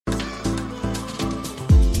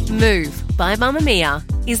Move by Mamamia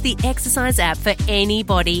is the exercise app for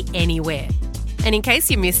anybody, anywhere. And in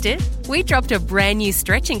case you missed it, we dropped a brand new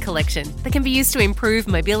stretching collection that can be used to improve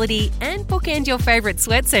mobility and bookend your favourite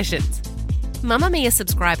sweat sessions. Mamamia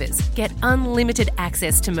subscribers get unlimited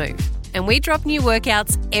access to Move, and we drop new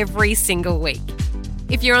workouts every single week.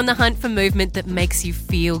 If you're on the hunt for movement that makes you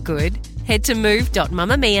feel good, head to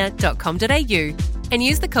move.mamamia.com.au and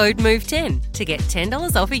use the code MOVE10 to get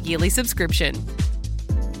 $10 off a yearly subscription.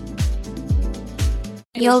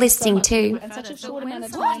 You're listening to and such a short amount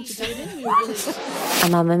of time to do it in. a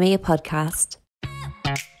Mamamia podcast.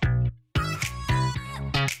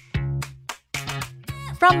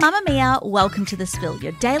 From Mamamia, welcome to The Spill,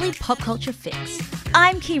 your daily pop culture fix.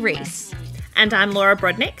 I'm Kee Reese. And I'm Laura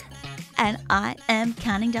Brodnick. And I am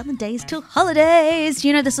counting down the days till holidays.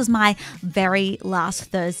 You know, this is my very last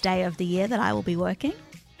Thursday of the year that I will be working.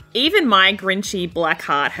 Even my grinchy black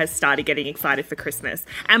heart has started getting excited for Christmas.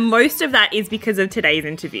 And most of that is because of today's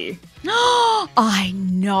interview. I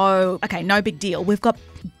know. Okay, no big deal. We've got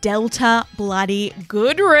Delta bloody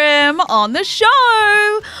Goodrem on the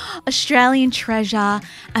show. Australian treasure,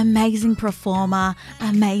 amazing performer,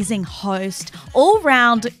 amazing host,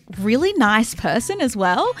 all-round really nice person as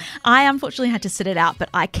well. I unfortunately had to sit it out, but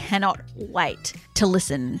I cannot wait to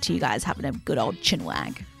listen to you guys having a good old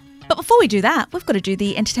chinwag. But before we do that, we've got to do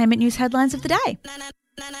the entertainment news headlines of the day.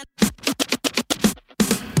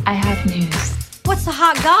 I have news. What's the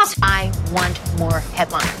hot gossip? I want more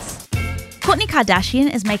headlines. Kourtney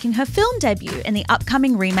Kardashian is making her film debut in the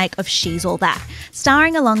upcoming remake of She's All That,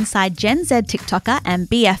 starring alongside Gen Z TikToker and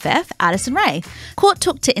BFF Addison Rae. Kourt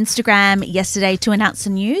took to Instagram yesterday to announce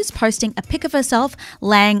the news, posting a pic of herself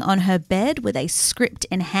laying on her bed with a script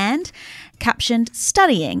in hand, captioned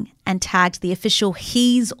 "studying," and tagged the official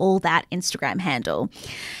He's All That Instagram handle.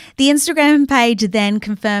 The Instagram page then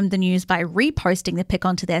confirmed the news by reposting the pic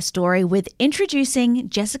onto their story with introducing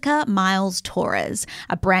Jessica Miles Torres,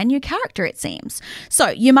 a brand new character it seems. So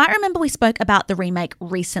you might remember we spoke about the remake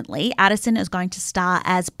recently. Addison is going to star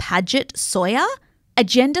as Paget Sawyer, a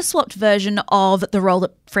gender-swapped version of the role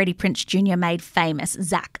that Freddie Prinze Jr. made famous,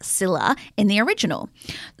 Zach Siller, in the original.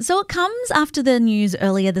 So it comes after the news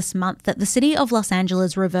earlier this month that the city of Los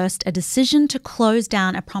Angeles reversed a decision to close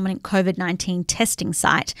down a prominent COVID-19 testing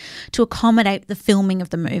site to accommodate the filming of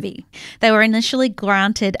the movie. They were initially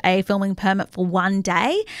granted a filming permit for one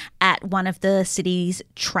day at one of the city's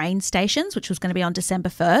train stations, which was going to be on December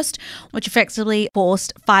 1st, which effectively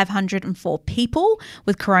forced 504 people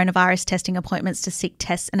with coronavirus testing appointments to seek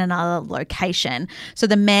tests in another location. So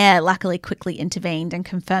the mayor luckily quickly intervened and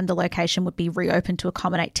confirmed the location would be reopened to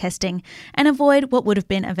accommodate testing and avoid what would have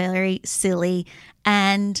been a very silly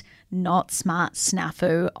and not smart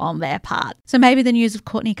snafu on their part. So maybe the news of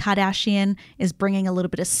Kourtney Kardashian is bringing a little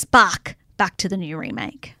bit of spark back to the new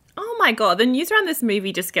remake. Oh my God, the news around this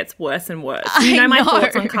movie just gets worse and worse. You know my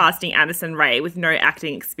thoughts on casting Addison Rae with no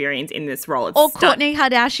acting experience in this role. Or Kourtney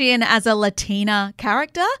Kardashian as a Latina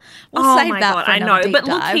character. We'll save that for another deep But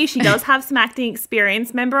look, dive. she does have some acting experience.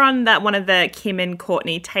 Remember on that one of the Kim and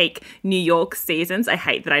Kourtney Take New York seasons? I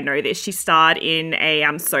hate that I know this. She starred in a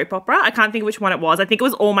soap opera. I can't think of which one it was. I think it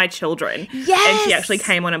was All My Children. Yes! And she actually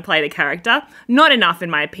came on and played a character. Not enough in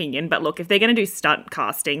my opinion, but look, if they're going to do stunt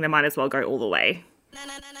casting, they might as well go all the way.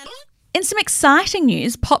 In some exciting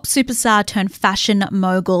news, pop superstar turned fashion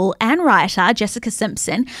mogul and writer Jessica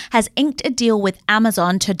Simpson has inked a deal with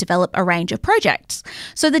Amazon to develop a range of projects.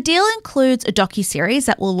 So the deal includes a docuseries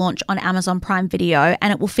that will launch on Amazon Prime Video,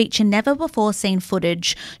 and it will feature never-before-seen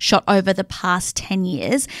footage shot over the past 10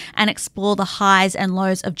 years and explore the highs and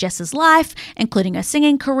lows of Jess's life, including her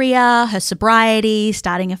singing career, her sobriety,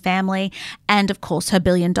 starting a family, and of course her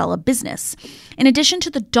billion-dollar business. In addition to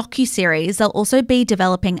the docuseries, they'll also be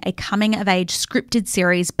developing a coming-of-age scripted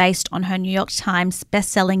series based on her New York Times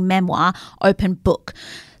best-selling memoir, Open Book.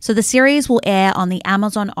 So the series will air on the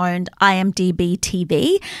Amazon-owned IMDb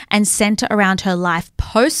TV and centre around her life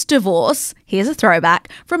post-divorce, here's a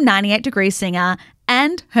throwback, from 98 Degrees singer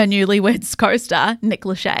and her newlyweds co-star, Nick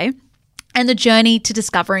Lachey, and the journey to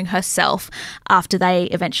discovering herself after they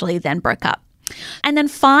eventually then broke up. And then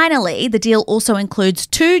finally, the deal also includes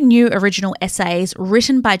 2 new original essays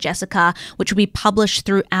written by Jessica, which will be published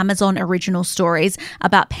through Amazon Original Stories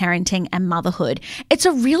about parenting and motherhood. It's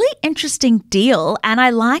a really interesting deal, and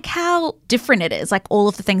I like how different it is, like all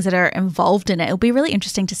of the things that are involved in it. It'll be really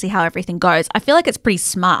interesting to see how everything goes. I feel like it's pretty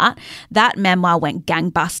smart. That memoir went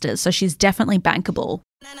gangbusters, so she's definitely bankable.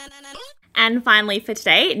 And finally for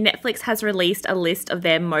today, Netflix has released a list of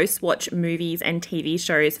their most watched movies and TV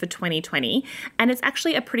shows for 2020. And it's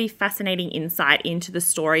actually a pretty fascinating insight into the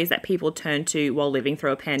stories that people turn to while living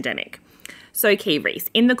through a pandemic. So, Key Reese,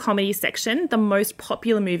 in the comedy section, the most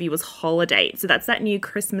popular movie was Holiday. So that's that new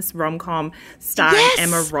Christmas rom-com starring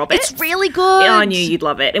Emma Roberts. It's really good. I knew you'd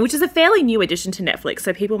love it, and which is a fairly new addition to Netflix,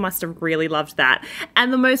 so people must have really loved that.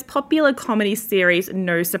 And the most popular comedy series,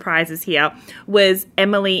 no surprises here, was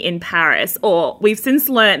Emily in Paris, or we've since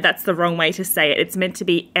learnt that's the wrong way to say it. It's meant to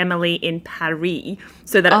be Emily in Paris,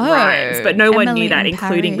 so that it rhymes. But no one knew that,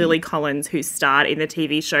 including Lily Collins, who starred in the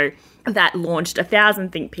TV show that launched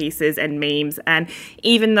 1,000 think pieces and memes. And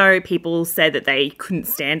even though people said that they couldn't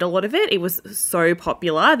stand a lot of it, it was so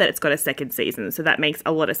popular that it's got a second season. So that makes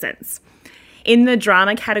a lot of sense. In the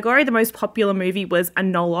drama category, the most popular movie was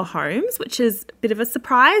Enola Holmes, which is a bit of a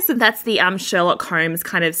surprise. That's the Sherlock Holmes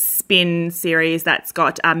kind of spin series that's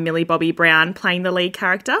got Millie Bobby Brown playing the lead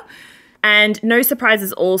character. And no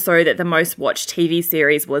surprises also that the most watched TV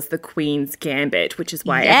series was The Queen's Gambit, which is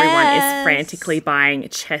why everyone is frantically buying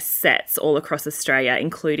chess sets all across Australia,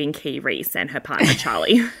 including Key Reese and her partner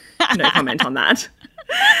Charlie. No comment on that.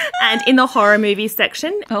 And in the horror movie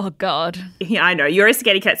section... Oh, God. Yeah, I know. You're a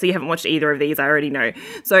scaredy cat, so you haven't watched either of these. I already know.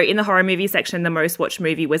 So in the horror movie section, the most watched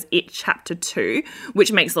movie was It Chapter 2,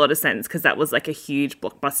 which makes a lot of sense because that was like a huge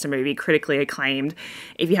blockbuster movie, critically acclaimed.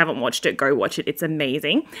 If you haven't watched it, go watch it. It's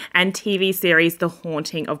amazing. And TV series The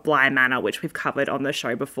Haunting of Bly Manor, which we've covered on the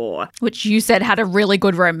show before. Which you said had a really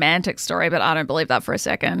good romantic story, but I don't believe that for a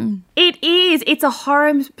second. It is. It's a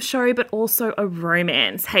horror show, but also a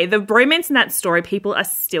romance. Hey, the romance in that story, people are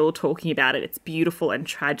still talking about it. It's beautiful and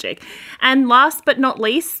tragic. And last but not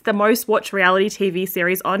least, the most watched reality TV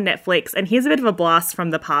series on Netflix. And here's a bit of a blast from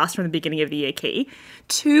the past, from the beginning of the year, Key.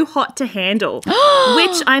 Too Hot to Handle,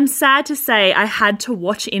 which I'm sad to say I had to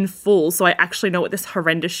watch in full, so I actually know what this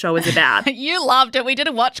horrendous show is about. You loved it. We did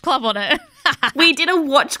a watch club on it. We did a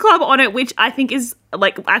watch club on it, which I think is,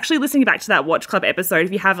 like, actually listening back to that watch club episode,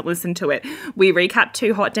 if you haven't listened to it, we recapped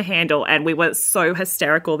Too Hot to Handle, and we were so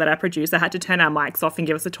hysterical that our producer had to turn our mics off and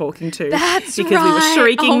give us a talking to. That's because right. we were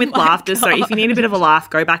shrieking with laughter. God. So if you need a bit of a laugh,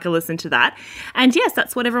 go back and listen to that. And yes,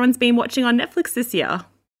 that's what everyone's been watching on Netflix this year.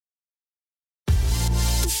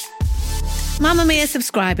 Mamamia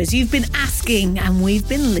subscribers, you've been asking and we've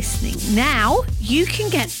been listening. Now you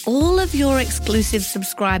can get all of your exclusive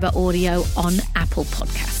subscriber audio on Apple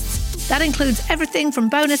Podcasts. That includes everything from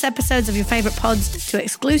bonus episodes of your favourite pods to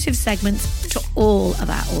exclusive segments to all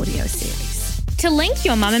of our audio series. To link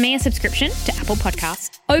your Mamamia subscription to Apple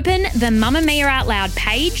Podcasts, open the Mamamia Out Loud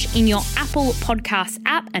page in your Apple Podcasts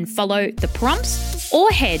app and follow the prompts,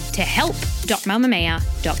 or head to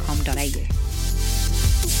help.mamamia.com.au.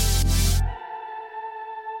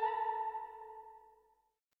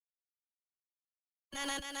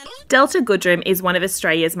 Delta Goodrem is one of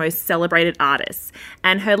Australia's most celebrated artists,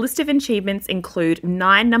 and her list of achievements include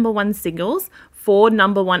 9 number 1 singles, 4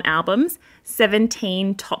 number 1 albums,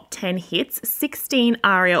 17 top 10 hits, 16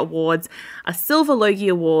 ARIA awards, a Silver Logie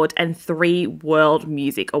Award, and 3 World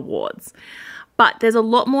Music Awards. But there's a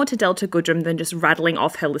lot more to Delta Goodrem than just rattling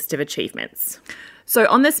off her list of achievements. So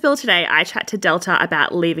on the spill today, I chat to Delta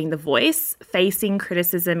about leaving The Voice, facing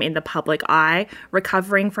criticism in the public eye,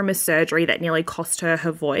 recovering from a surgery that nearly cost her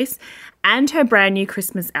her voice, and her brand new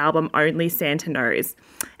Christmas album, Only Santa Knows.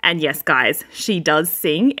 And yes, guys, she does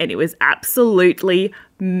sing, and it was absolutely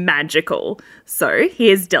magical. So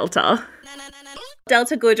here's Delta.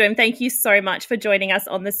 Delta Goodrem, thank you so much for joining us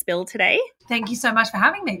on the spill today. Thank you so much for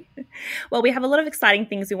having me. Well, we have a lot of exciting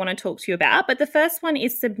things we want to talk to you about, but the first one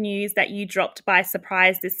is some news that you dropped by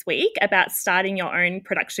surprise this week about starting your own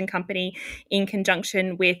production company in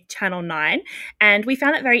conjunction with Channel 9. And we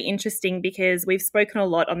found it very interesting because we've spoken a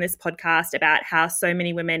lot on this podcast about how so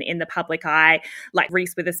many women in the public eye, like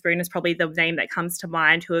Reese Witherspoon is probably the name that comes to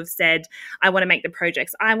mind, who have said, I want to make the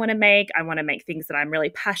projects I want to make things that I'm really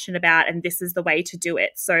passionate about, and this is the way to do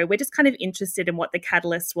it. So we're just kind of interested in what the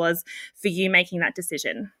catalyst was for you making that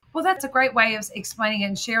decision. Well, that's a great way of explaining it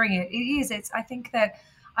and sharing it. It is. I think that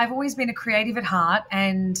I've always been a creative at heart,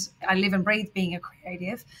 and I live and breathe being a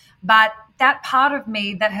creative. But that part of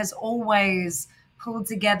me that has always pulled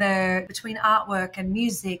together between artwork and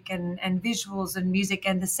music and visuals and music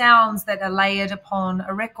and the sounds that are layered upon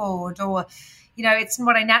a record, or, you know, it's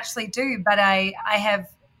what I naturally do. But I have,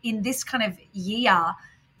 in this kind of year,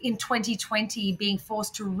 in 2020, being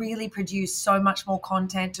forced to really produce so much more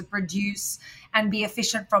content, to produce and be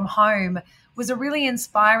efficient from home, was a really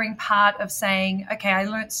inspiring part of saying, okay, I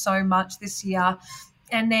learned so much this year,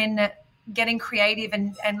 and then getting creative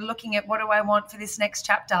and looking at what do I want for this next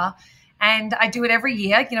chapter. And I do it every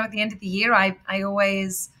year. You know, at the end of the year, I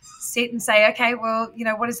always sit and say, okay, well, you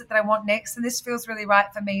know, what is it that I want next? And this feels really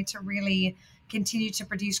right for me to really continue to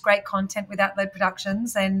produce great content with Outlet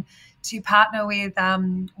Productions and to partner with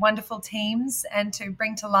wonderful teams and to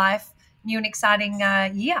bring to life new and exciting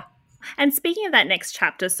year. And speaking of that next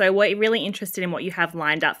chapter, so we're really interested in what you have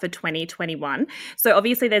lined up for 2021. So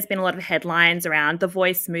obviously there's been a lot of headlines around The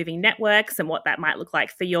Voice moving networks and what that might look like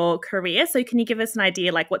for your career. So can you give us an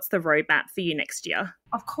idea, like what's the roadmap for you next year?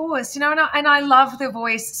 Of course, and I love The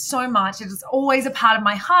Voice so much. It is always a part of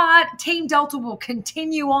my heart. Team Delta will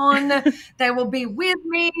continue on. They will be with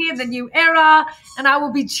me in the new era, and I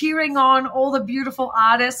will be cheering on all the beautiful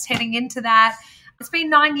artists heading into that. It's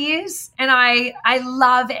been 9 years and I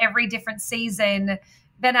love every different season.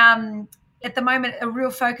 But at the moment, a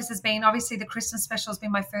real focus has been, obviously, the Christmas special has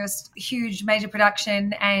been my first huge major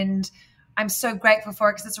production. And I'm so grateful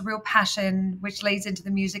for it because it's a real passion, which leads into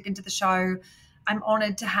the music, into the show. I'm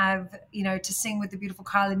honored to have, to sing with the beautiful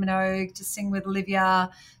Kylie Minogue, to sing with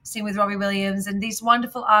Olivia, sing with Robbie Williams, and these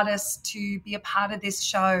wonderful artists to be a part of this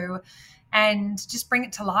show and just bring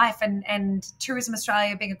it to life. And Tourism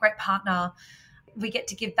Australia being a great partner, we get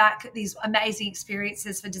to give back these amazing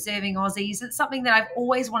experiences for deserving Aussies. It's something that I've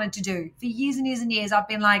always wanted to do. For years and years and years, I've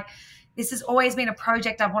been like, this has always been a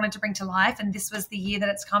project I've wanted to bring to life, and this was the year that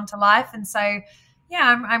it's come to life. And so,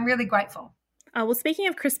 yeah, I'm really grateful. Well, speaking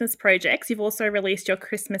of Christmas projects, you've also released your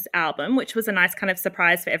Christmas album, which was a nice kind of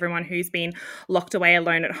surprise for everyone who's been locked away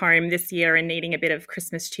alone at home this year and needing a bit of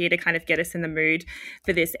Christmas cheer to kind of get us in the mood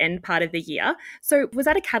for this end part of the year. So was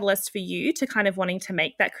that a catalyst for you to kind of wanting to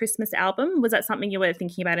make that Christmas album? Was that something you were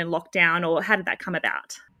thinking about in lockdown, or how did that come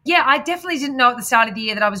about? Yeah, I definitely didn't know at the start of the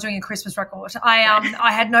year that I was doing a Christmas record. I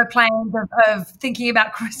had no plans of thinking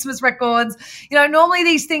about Christmas records. Normally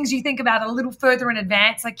these things you think about a little further in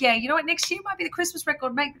advance. Like, yeah, you know what, next year might be the Christmas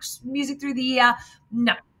record, make music through the year.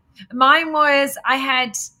 No. Mine was, I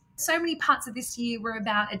had so many parts of this year were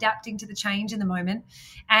about adapting to the change in the moment.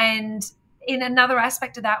 And in another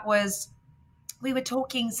aspect of that was we were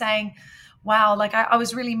talking, saying, wow, like I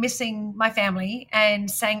was really missing my family and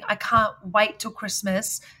saying I can't wait till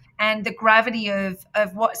Christmas, and the gravity of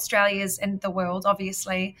what Australia is and the world,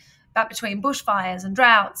 obviously, but between bushfires and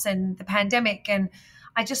droughts and the pandemic. And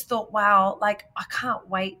I just thought, wow, like I can't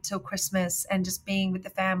wait till Christmas and just being with the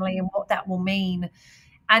family and what that will mean.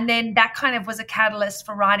 And then that kind of was a catalyst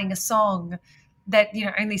for writing a song that,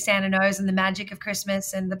 only Santa knows, and the magic of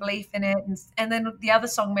Christmas and the belief in it. And then the other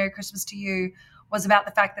song, Merry Christmas to You, was about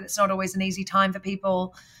the fact that it's not always an easy time for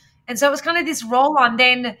people. And so it was kind of this roll on.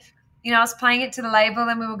 Then, I was playing it to the label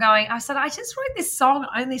and we were going, I said, I just wrote this song,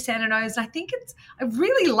 Only Santa Knows. And I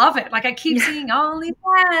really love it. Like I keep singing, Only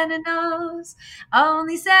Santa Knows,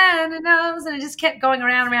 Only Santa Knows. And it just kept going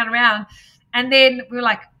around. And then we were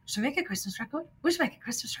like, should we make a Christmas record? We should make a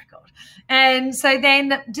Christmas record. And so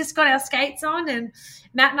then just got our skates on, and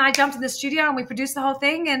Matt and I jumped in the studio and we produced the whole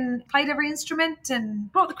thing and played every instrument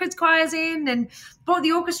and brought the kids choirs in and brought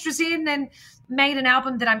the orchestras in and made an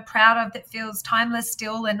album that I'm proud of, that feels timeless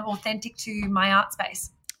still and authentic to my art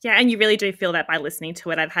space. Yeah, and you really do feel that by listening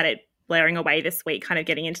to it. I've had it blaring away this week, kind of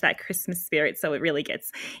getting into that Christmas spirit, so it really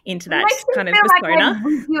gets into that kind of persona. Like I'm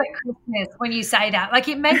with you at Christmas when you say that. Like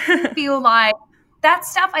it makes me feel like that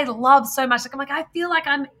stuff I love so much. Like I'm like, I feel like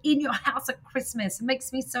I'm in your house at Christmas. It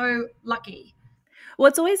makes me so lucky. Well,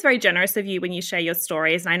 it's always very generous of you when you share your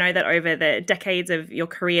stories. And I know that over the decades of your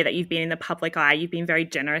career that you've been in the public eye, you've been very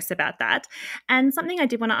generous about that. And something I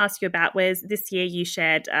did want to ask you about was this year you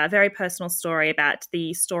shared a very personal story about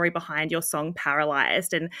the story behind your song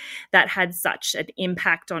Paralysed. And that had such an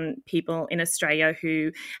impact on people in Australia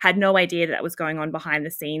who had no idea that was going on behind the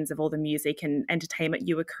scenes of all the music and entertainment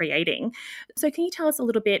you were creating. So can you tell us a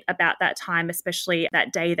little bit about that time, especially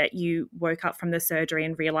that day that you woke up from the surgery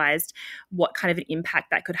and realised what kind of an impact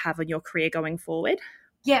that could have on your career going forward?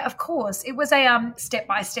 Yeah, of course. It was a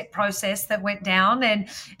step-by-step process that went down, and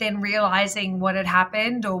then realizing what had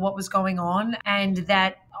happened or what was going on, and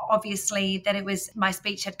that obviously that it was, my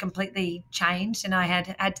speech had completely changed and I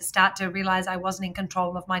had to start to realize I wasn't in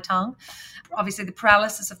control of my tongue. Obviously the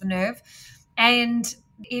paralysis of the nerve. And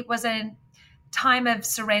it was a time of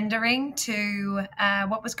surrendering to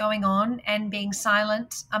what was going on and being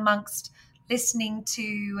silent amongst listening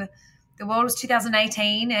to the world. Was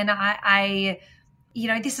 2018, and I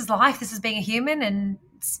this is life. This is being a human, and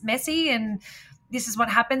it's messy, and this is what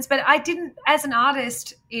happens. But I didn't, as an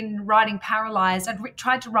artist in writing Paralysed, I'd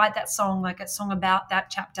tried to write that song, like a song about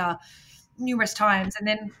that chapter numerous times, and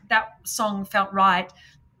then that song felt right.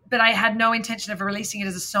 But I had no intention of releasing it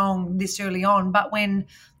as a song this early on. But when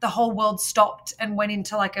the whole world stopped and went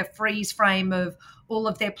into like a freeze frame of all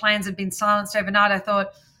of their plans had been silenced overnight, I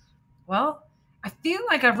thought, well, I feel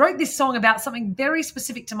like I wrote this song about something very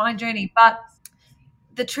specific to my journey, but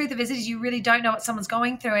the truth of it is you really don't know what someone's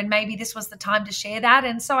going through, and maybe this was the time to share that.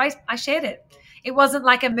 And so I shared it. It wasn't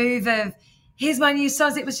like a move of, here's my new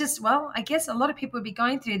songs. It was just, well, I guess a lot of people would be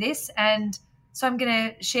going through this, and so I'm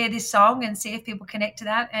going to share this song and see if people connect to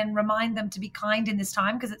that and remind them to be kind in this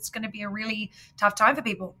time, because it's going to be a really tough time for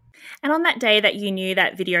people. And on that day that you knew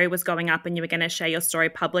that video was going up and you were going to share your story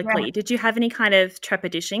publicly, did you have any kind of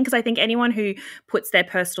trepidation? Because I think anyone who puts their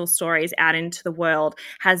personal stories out into the world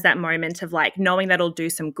has that moment of like knowing that it'll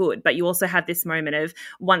do some good, but you also have this moment of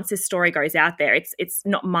once this story goes out there, it's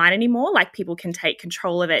not mine anymore. Like people can take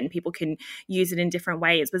control of it and people can use it in different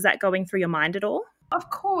ways. Was that going through your mind at all?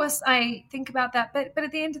 Of course, I think about that. But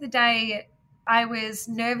at the end of the day, I was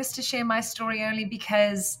nervous to share my story only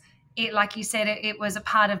because it, like you said, it was a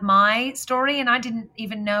part of my story, and I didn't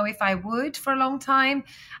even know if I would for a long time.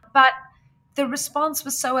 But the response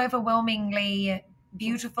was so overwhelmingly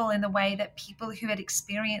beautiful in the way that people who had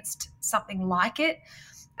experienced something like it,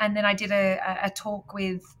 and then I did a talk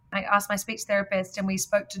with, I asked my speech therapist, and we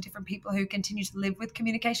spoke to different people who continue to live with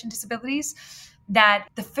communication disabilities, that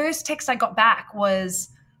the first text I got back was,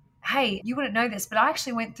 hey, you wouldn't know this, but I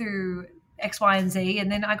actually went through X, Y, and Z.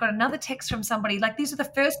 And then I got another text from somebody. Like, these are the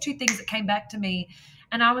first two things that came back to me.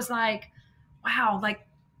 And I was like, wow, like,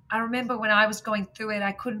 I remember when I was going through it,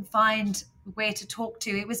 I couldn't find where to talk to.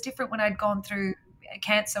 It was different when I'd gone through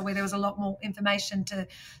cancer, where there was a lot more information to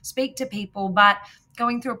speak to people. But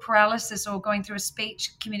going through a paralysis or going through a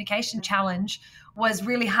speech communication challenge was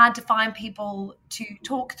really hard to find people to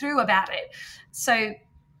talk through about it. So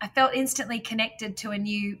I felt instantly connected to a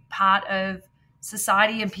new part of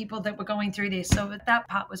society and people that were going through this. So that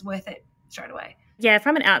part was worth it straight away. Yeah,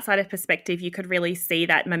 from an outsider perspective, you could really see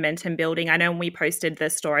that momentum building. I know when we posted the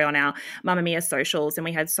story on our Mamma Mia socials, and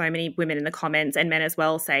we had so many women in the comments and men as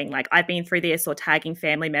well saying like, I've been through this, or tagging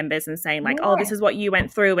family members and saying like, oh, this is what you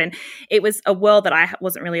went through. And it was a world that I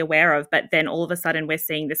wasn't really aware of. But then all of a sudden we're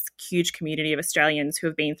seeing this huge community of Australians who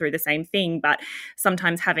have been through the same thing. But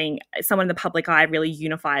sometimes having someone in the public eye really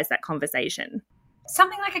unifies that conversation.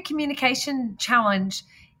 Something like a communication challenge,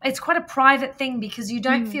 it's quite a private thing because you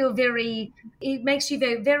don't feel it makes you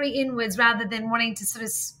very inwards rather than wanting to sort of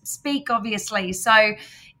speak, obviously. So,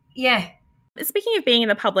 yeah. Speaking of being in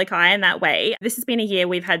the public eye in that way, this has been a year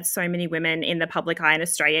we've had so many women in the public eye in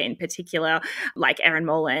Australia in particular, like Erin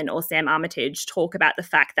Molan or Sam Armitage, talk about the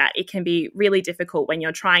fact that it can be really difficult when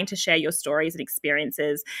you're trying to share your stories and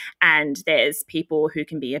experiences, and there's people who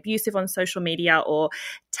can be abusive on social media or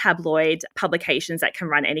tabloid publications that can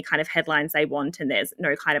run any kind of headlines they want, and there's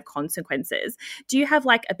no kind of consequences. Do you have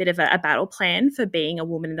like a bit of a battle plan for being a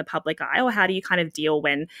woman in the public eye, or how do you kind of deal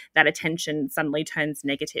when that attention suddenly turns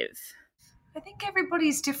negative? I think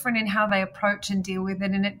everybody's different in how they approach and deal with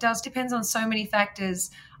it, and it depends on so many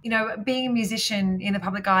factors. You know, being a musician in the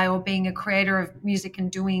public eye or being a creator of music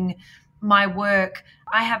and doing my work,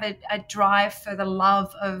 I have a drive for the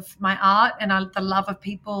love of my art and the love of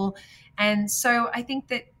people. And so I think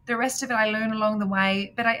that the rest of it I learn along the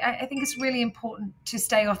way. But I think it's really important to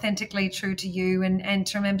stay authentically true to you and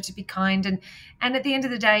to remember to be kind. And at the end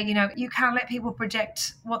of the day, you know, you can't let people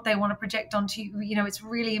project what they want to project onto you. You know, it's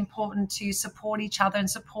really important to support each other and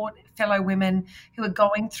support fellow women who are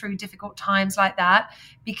going through difficult times like that,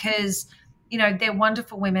 because, you know, they're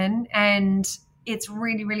wonderful women, and it's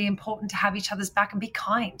really, really important to have each other's back and be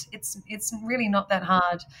kind. It's really not that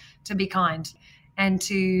hard to be kind and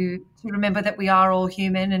to remember that we are all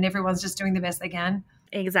human and everyone's just doing the best they can.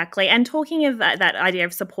 Exactly. And talking of that idea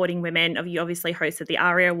of supporting women, you obviously hosted the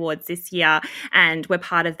ARIA Awards this year, and we're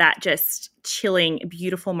part of that just chilling,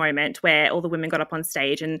 beautiful moment where all the women got up on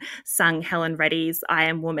stage and sung Helen Reddy's I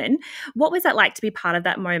Am Woman. What was that like to be part of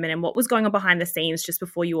that moment, and what was going on behind the scenes just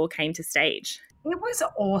before you all came to stage? It was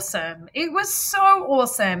awesome. It was so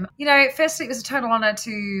awesome. You know, firstly, it was a total honor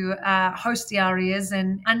to host the ARIAs,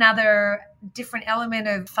 and another different element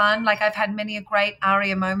of fun. Like, I've had many great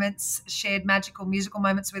ARIA moments, shared magical musical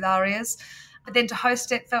moments with ARIAs, but then to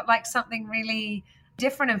host it felt like something really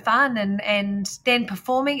different and fun. And then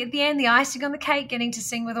performing at the end, the icing on the cake, getting to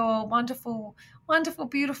sing with all wonderful, wonderful,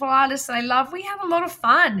 beautiful artists I love. We had a lot of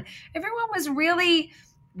fun. Everyone was really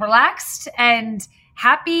relaxed and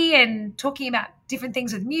happy and talking about different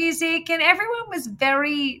things with music, and everyone was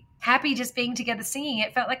very happy just being together singing.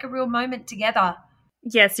 It felt like a real moment together.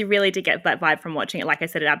 Yes, you really did get that vibe from watching it. Like I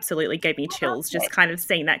said, it absolutely gave me chills just kind of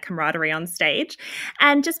seeing that camaraderie on stage.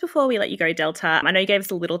 And just before we let you go, Delta, I know you gave us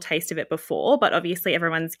a little taste of it before, but obviously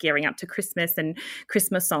everyone's gearing up to Christmas, and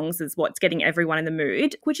Christmas songs is what's getting everyone in the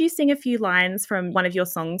mood. Would you sing a few lines from one of your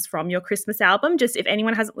songs from your Christmas album? Just if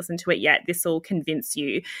anyone hasn't listened to it yet, this will convince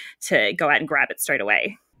you to go out and grab it straight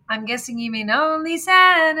away. I'm guessing you mean only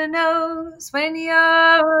Santa knows when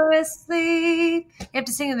you're asleep. You have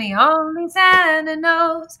to sing with me. Only Santa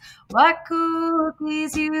knows what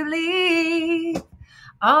cookies you leave.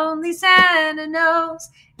 Only Santa knows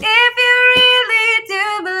if you really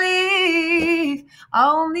do believe.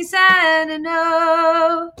 Only Santa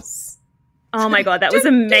knows. Oh my God, that was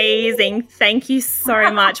amazing. Thank you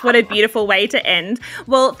so much. What a beautiful way to end.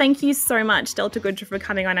 Well, thank you so much, Delta Goodrem, for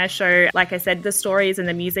coming on our show. Like I said, the stories and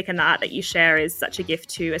the music and the art that you share is such a gift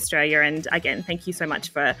to Australia. And again, thank you so much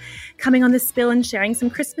for coming on The Spill and sharing some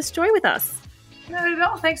Christmas joy with us. Not at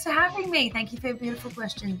all. Thanks for having me. Thank you for your beautiful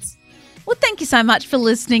questions. Well, thank you so much for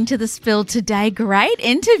listening to The Spill today. Great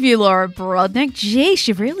interview, Laura Brodnik. Geez,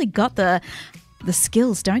 you've really got the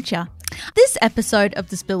skills, don't you? This episode of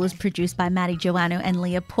The Spill was produced by Maddie Joannou and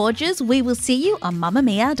Leah Porges. We will see you on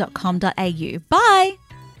mamamia.com.au. Bye.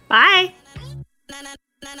 Bye.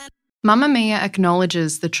 Mamma Mia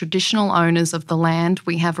acknowledges the traditional owners of the land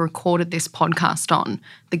we have recorded this podcast on,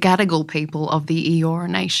 the Gadigal people of the Eora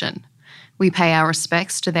Nation. We pay our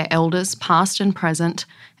respects to their elders, past and present,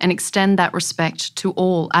 and extend that respect to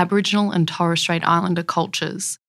all Aboriginal and Torres Strait Islander cultures.